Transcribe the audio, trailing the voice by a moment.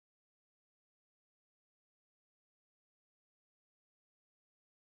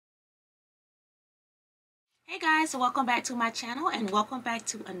Hey guys, welcome back to my channel and welcome back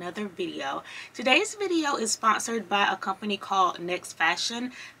to another video. Today's video is sponsored by a company called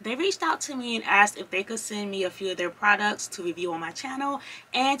Nextfashion. They reached out to me and asked if they could send me a few of their products to review on my channel,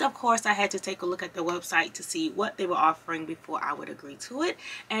 and of course I had to take a look at the website to see what they were offering before I would agree to it.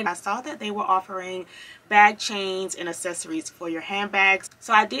 And I saw that they were offering bag chains and accessories for your handbags,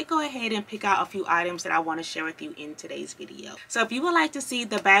 so I did go ahead and pick out a few items that I want to share with you in today's video. So if you would like to see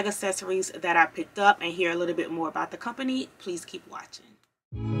the bag accessories that I picked up and hear a little bit more about the company, please keep watching.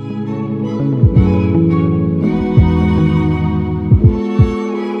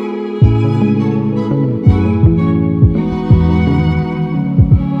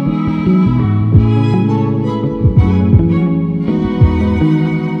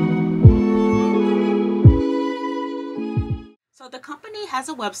 So the company has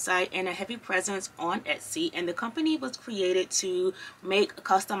a website and a heavy presence on Etsy, and the company was created to make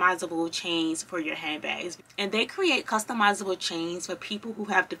customizable chains for your handbags. And they create customizable chains for people who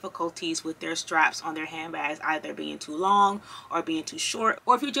have difficulties with their straps on their handbags either being too long or being too short,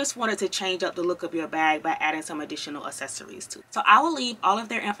 or if you just wanted to change up the look of your bag by adding some additional accessories to it. So I will leave all of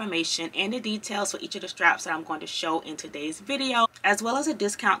their information and the details for each of the straps that I'm going to show in today's video, as well as a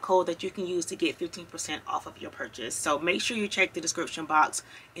discount code that you can use to get 15% off of your purchase. So make sure you check the description box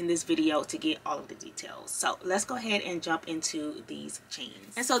in this video to get all of the details. So let's go ahead and jump into these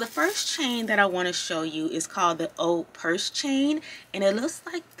chains. And so the first chain that I want to show you is called the O Purse chain, and it looks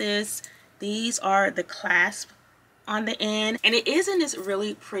like this. These are the clasp on the end, and it is in this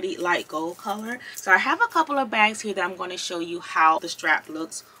really pretty light gold color. So I have a couple of bags here that I'm going to show you how the strap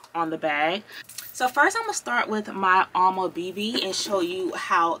looks on the bag. So first I'm going to start with my Alma BB and show you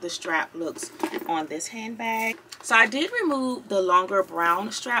how the strap looks on this handbag. So I did remove the longer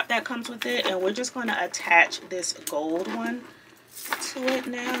brown strap that comes with it, and we're just going to attach this gold one to it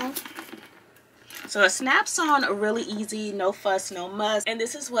now. So it snaps on really easy, no fuss, no muss. And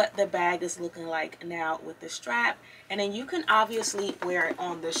this is what the bag is looking like now with the strap. And then you can obviously wear it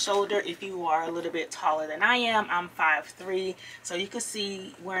on the shoulder if you are a little bit taller than I am. I'm 5'3", so you can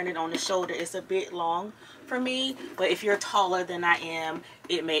see wearing it on the shoulder is a bit long for me. But if you're taller than I am,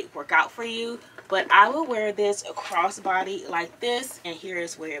 it may work out for you. But I will wear this crossbody like this, and here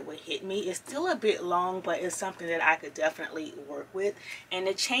is where it would hit me. It's still a bit long, but it's something that I could definitely work with. And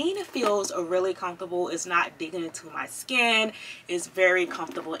the chain feels really comfortable. It's not digging into my skin. It's very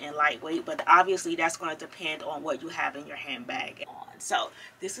comfortable and lightweight, but obviously that's going to depend on what you have in your handbag on. So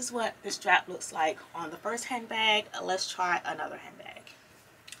this is what the strap looks like on the first handbag. Let's try another handbag.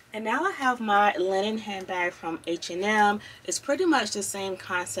 And now I have my linen handbag from H&M. It's pretty much the same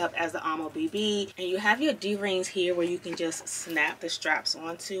concept as the Alma BB. And you have your D-rings here where you can just snap the straps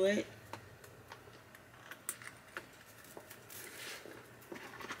onto it.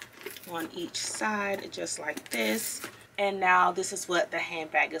 On each side, just like this. And now this is what the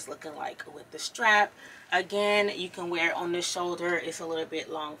handbag is looking like with the strap. Again, you can wear it on the shoulder. It's a little bit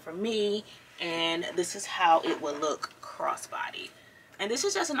long for me. And this is how it will look crossbody. And this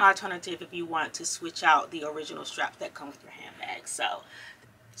is just an alternative if you want to switch out the original strap that comes with your handbag.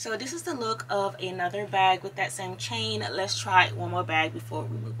 So this is the look of another bag with that same chain. Let's try one more bag before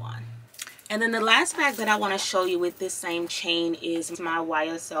we move on. And then the last bag that I want to show you with this same chain is my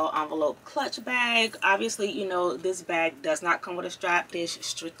YSL envelope clutch bag. Obviously, you know, this bag does not come with a strap. It's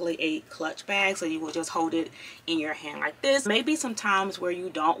strictly a clutch bag, so you will just hold it in your hand like this. Maybe some times where you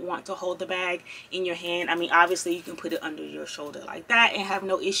don't want to hold the bag in your hand. I mean, obviously you can put it under your shoulder like that and have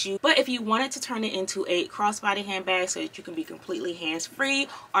no issue. But if you wanted to turn it into a crossbody handbag so that you can be completely hands-free,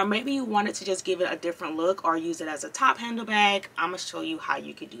 or maybe you wanted to just give it a different look or use it as a top handle bag, I'm going to show you how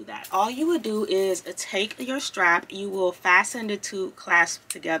you could do that. All you would do is take your strap, you will fasten the two clasps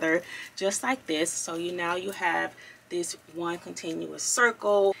together just like this. So now you have this one continuous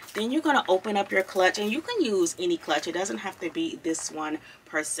circle. Then you're going to open up your clutch, and you can use any clutch. It doesn't have to be this one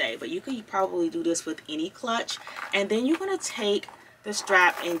per se, but you can probably do this with any clutch. And then you're going to take the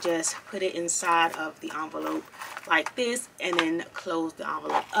strap and just put it inside of the envelope like this, and then close the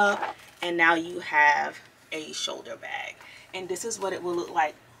envelope up, and now you have a shoulder bag. And this is what it will look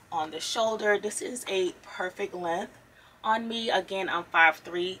like on the shoulder. This is a perfect length on me. Again, I'm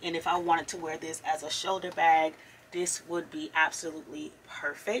 5'3", and if I wanted to wear this as a shoulder bag, this would be absolutely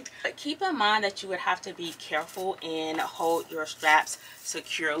perfect. But keep in mind that you would have to be careful and hold your straps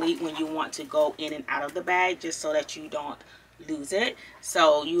securely when you want to go in and out of the bag, just so that you don't lose it.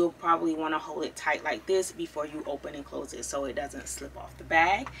 So you'll probably want to hold it tight like this before you open and close it so it doesn't slip off the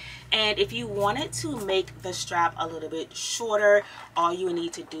bag. And if you wanted to make the strap a little bit shorter, all you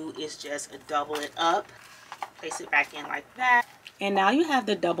need to do is just double it up place it back in like that. And now you have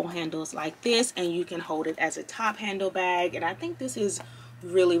the double handles like this, and you can hold it as a top handle bag. And I think this is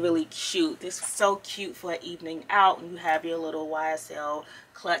really cute. This is so cute for an evening out, and you have your little YSL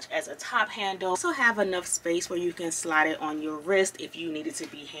clutch as a top handle. Also have enough space where you can slide it on your wrist if you needed to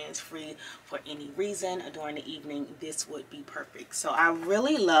be hands-free for any reason during the evening. This would be perfect. So I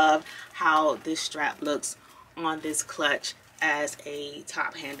really love how this strap looks on this clutch as a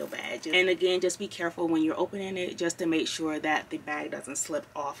top handle bag. And again, just be careful when you're opening it, just to make sure that the bag doesn't slip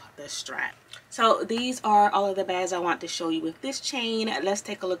off the strap. So these are all of the bags I want to show you with this chain. Let's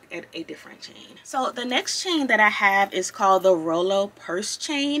take a look at a different chain. So the next chain that I have is called the Rolo purse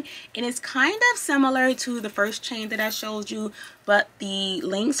chain, and it's kind of similar to the first chain that I showed you, but the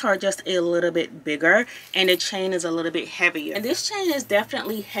links are just a little bit bigger and the chain is a little bit heavier. And this chain is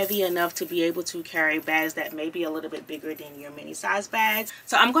definitely heavy enough to be able to carry bags that may be a little bit bigger than your mini size bags.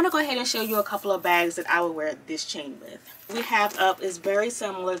 So I'm going to go ahead and show you a couple of bags that I would wear this chain with. We have up is very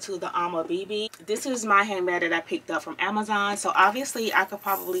similar to the Alma BB. This is my handbag that I picked up from Amazon. So obviously I could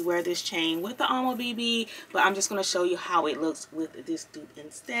probably wear this chain with the Alma BB, but I'm just going to show you how it looks with this dupe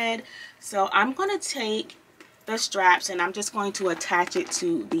instead. So I'm going to take the straps and I'm just going to attach it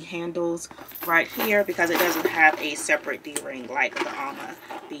to the handles right here, because it doesn't have a separate D-ring like the Alma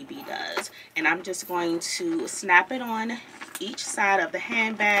BB does. And I'm just going to snap it on each side of the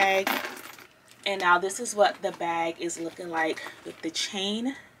handbag. And now this is what the bag is looking like with the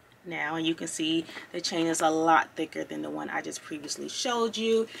chain now, and you can see the chain is a lot thicker than the one I just previously showed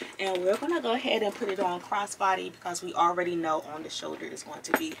you. And we're going to go ahead and put it on crossbody, because we already know on the shoulder is going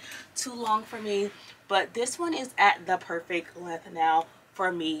to be too long for me, but this one is at the perfect length now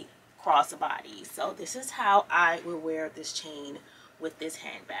for me crossbody. So this is how I will wear this chain with this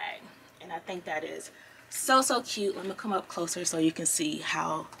handbag, and I think that is so cute. Let me come up closer so you can see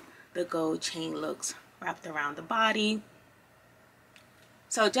how the gold chain looks wrapped around the body.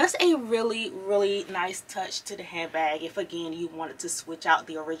 So just a really nice touch to the handbag if again you wanted to switch out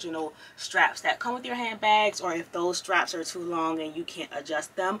the original straps that come with your handbags, or if those straps are too long and you can't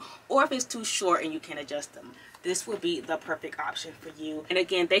adjust them, or if it's too short and you can't adjust them. This would be the perfect option for you. And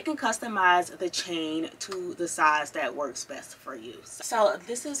again, they can customize the chain to the size that works best for you. So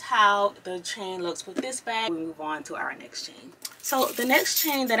this is how the chain looks with this bag. We move on to our next chain. So the next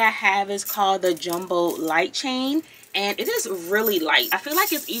chain that I have is called the Jumbo Light Chain, and it is really light. I feel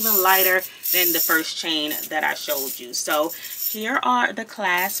like it's even lighter than the first chain that I showed you. So here are the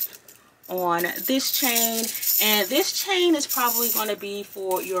clasps on this chain, and this chain is probably going to be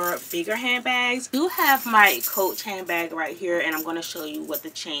for your bigger handbags. I do have my Coach handbag right here, and I'm going to show you what the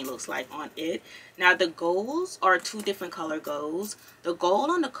chain looks like on it. Now the golds are two different color golds. The gold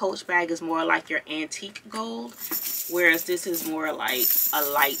on the Coach bag is more like your antique gold, whereas this is more like a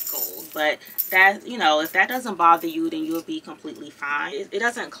light gold. But that, you know, if that doesn't bother you, then you'll be completely fine. It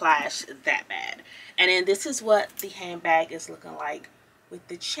doesn't clash that bad. And then this is what the handbag is looking like with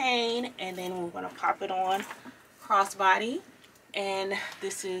the chain, and then we're going to pop it on crossbody, and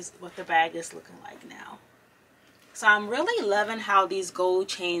this is what the bag is looking like now. So I'm really loving how these gold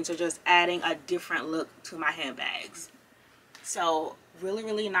chains are just adding a different look to my handbags. So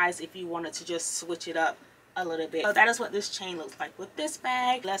really nice if you wanted to just switch it up a little bit. So that is what this chain looks like with this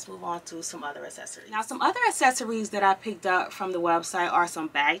bag. Let's move on to some other accessories. Now some other accessories that I picked up from the website are some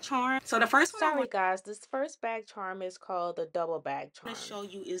bag charms. So the first one, sorry guys, this first bag charm is called the double bag charm. What I'm going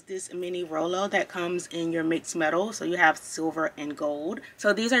to show you is this mini Rolo that comes in your mixed metal. So you have silver and gold.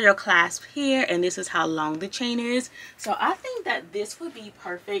 So these are your clasps here, and this is how long the chain is. So I think that this would be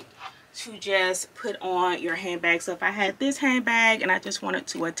perfect to just put on your handbag. So if I had this handbag and I just wanted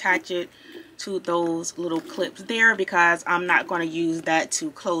to attach it to those little clips there, because I'm not going to use that to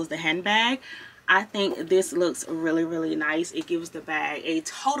close the handbag, I think this looks really nice. It gives the bag a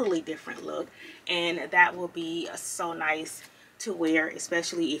totally different look, and that will be so nice to wear,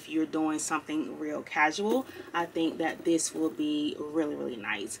 especially if you're doing something real casual. I think that this will be really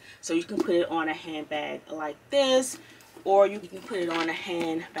nice. So you can put it on a handbag like this, or you can put it on a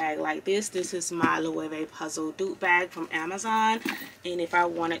handbag like this. This is my Loewe Puzzle dupe bag from Amazon, and if I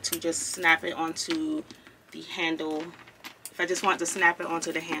wanted to just snap it onto the handle, if I just want to snap it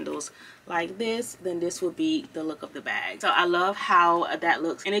onto the handles like this, then this would be the look of the bag. So I love how that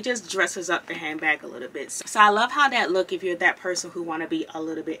looks, and it just dresses up the handbag a little bit. So I love how that look if you're that person who want to be a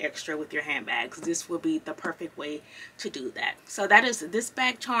little bit extra with your handbags. This will be the perfect way to do that. So that is this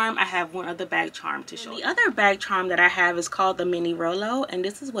bag charm. I have one other bag charm to show you. The other bag charm that I have is called the mini Rolo, and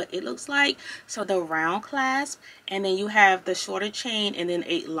this is what it looks like. So the round clasp, and then you have the shorter chain and then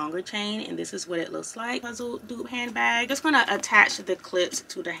a longer chain, and this is what it looks like. Puzzle dupe handbag. Just gonna to attach the clips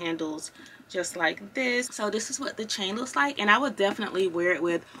to the handles just like this. So this is what the chain looks like, and I would definitely wear it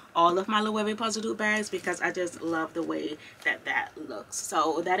with all of my Louis Vuitton Puzzle Dude bags because I just love the way that that looks.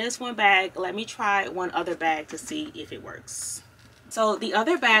 So that is one bag. Let me try one other bag to see if it works. So the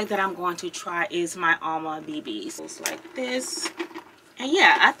other bag that I'm going to try is my Alma BB. So it's like this, and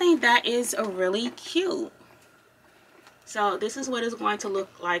yeah, I think that is a really cute. So this is what it's going to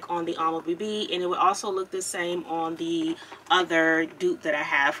look like on the Alma BB, and it will also look the same on the other dupe that I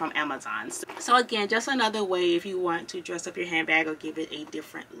have from Amazon. So again, just another way if you want to dress up your handbag or give it a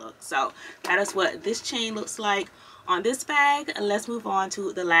different look. So that is what this chain looks like on this bag. Let's move on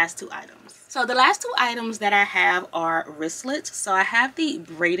to the last two items. So the last two items that I have are wristlets. So I have the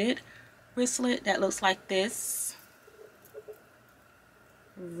braided wristlet that looks like this.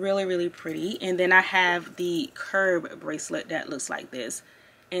 Really pretty. And then I have the curb bracelet that looks like this,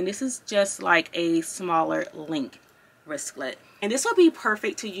 and this is just like a smaller link wristlet, and this will be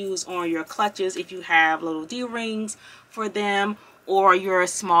perfect to use on your clutches if you have little D-rings for them, or your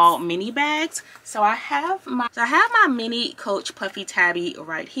small mini bags. So I have my mini Coach puffy tabby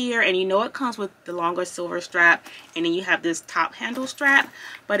right here, and you know it comes with the longer silver strap, and then you have this top handle strap.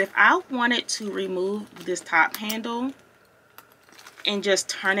 But if I wanted to remove this top handle and just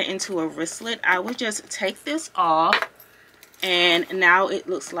turn it into a wristlet, I would just take this off, and now it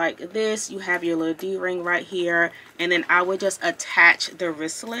looks like this. You have your little D-ring right here, and then I would just attach the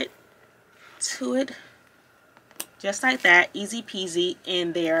wristlet to it just like that. Easy peasy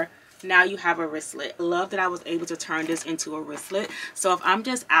in there. Now you have a wristlet. I love that I was able to turn this into a wristlet. So if I'm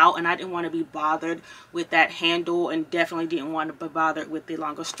just out and I didn't want to be bothered with that handle, and definitely didn't want to be bothered with the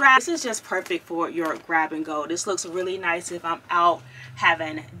longer strap, this is just perfect for your grab and go. This looks really nice if I'm out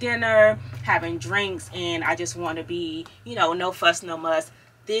having dinner, having drinks, and I just want to be, you know, no fuss, no muss.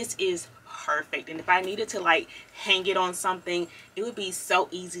 This is perfect. And if I needed to like hang it on something, it would be so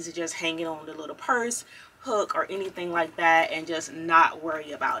easy to just hang it on the little purse, hook, or anything like that, and just not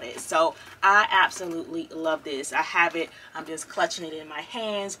worry about it. So I absolutely love this. I have it, I'm just clutching it in my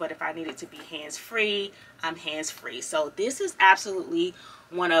hands, but if I need it to be hands-free, I'm hands-free. So this is absolutely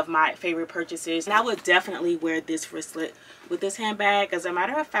one of my favorite purchases, and I would definitely wear this wristlet with this handbag. As a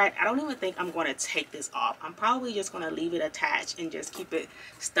matter of fact, I don't even think I'm going to take this off. I'm probably just going to leave it attached and just keep it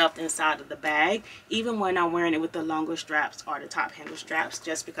stuffed inside of the bag, even when I'm wearing it with the longer straps or the top handle straps,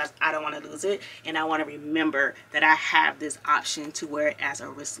 just because I don't want to lose it, and I want to remember that I have this option to wear it as a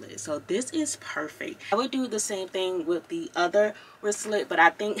wristlet. So this is perfect. I would do the same thing with the other wristlet, but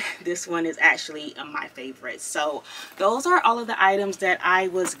I think this one is actually my favorite. So those are all of the items that I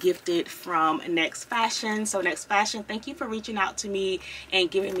was gifted from Nextfashion. So Nextfashion, thank you for reaching out to me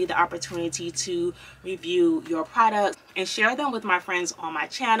and giving me the opportunity to review your products and share them with my friends on my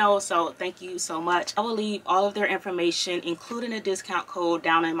channel. So thank you so much. I will leave all of their information, including a discount code,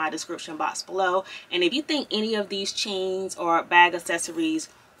 down in my description box below. And if you think any of these chains or bag accessories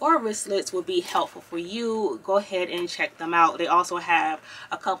or wristlets will be helpful for you, go ahead and check them out. They also have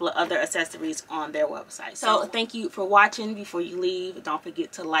a couple of other accessories on their website. So thank you for watching. Before you leave, don't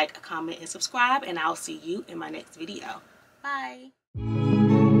forget to like, comment, and subscribe, and I'll see you in my next video. Bye.